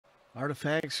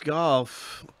Artifacts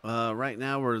Golf. Right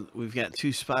now we've got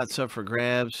 2 spots up for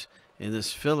grabs in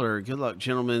this filler. Good luck,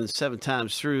 gentlemen. 7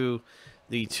 times through.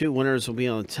 The 2 winners will be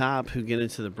on top who get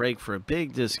into the break for a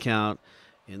big discount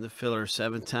in the filler.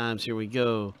 7 times. Here we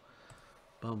go.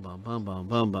 Bum, bum, bum, bum,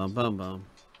 bum, bum, bum, bum.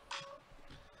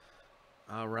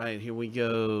 All right, here we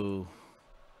go.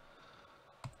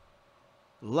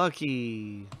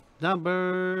 Lucky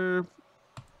number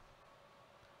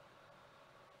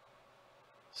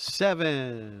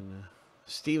 7.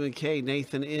 Stephen K,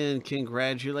 Nathan N,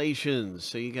 congratulations.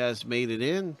 So you guys made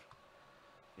it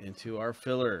into our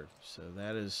filler. So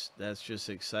that's just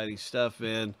exciting stuff,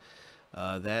 man.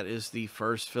 That is the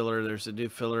first filler. There's a new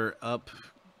filler up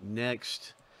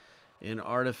next in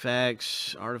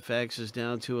Artifacts. Artifacts is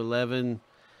down to 11.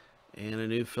 And a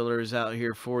new filler is out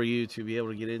here for you to be able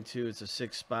to get into. It's a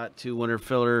 6-spot, 2-winner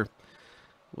filler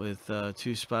with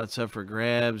 2 spots up for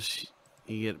grabs.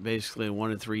 You get basically a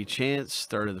 1 in 3 chance,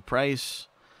 third of the price,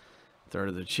 third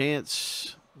of the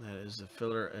chance. That is the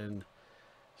filler, and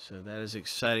so that is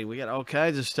exciting. We got all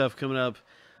kinds of stuff coming up.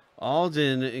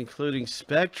 Alden, including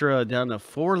Spectra, down to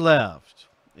 4 left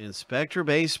in Spectra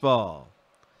Baseball.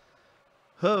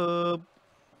 Hub.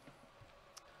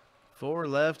 4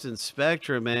 left in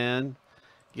Spectra, man.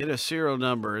 Get a serial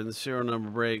number in the serial number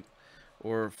break.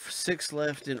 Or 6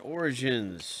 left in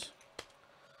Origins.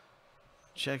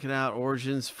 Check it out.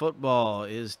 Origins football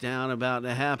is down, about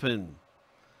to happen.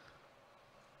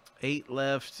 8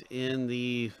 left in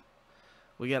the...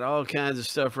 We got all kinds of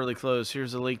stuff really close.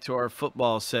 Here's a link to our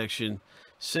football section.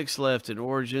 6 left in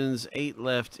Origins. 8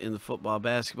 left in the football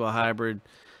basketball hybrid.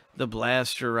 The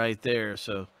blaster right there.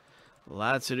 So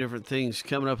lots of different things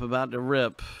coming up about to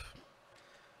rip.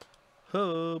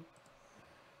 Hope.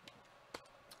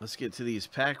 Let's get to these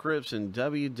pack rips in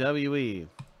WWE.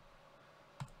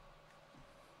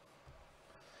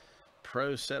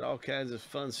 Pro set, all kinds of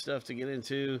fun stuff to get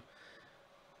into.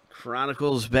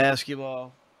 Chronicles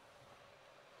basketball.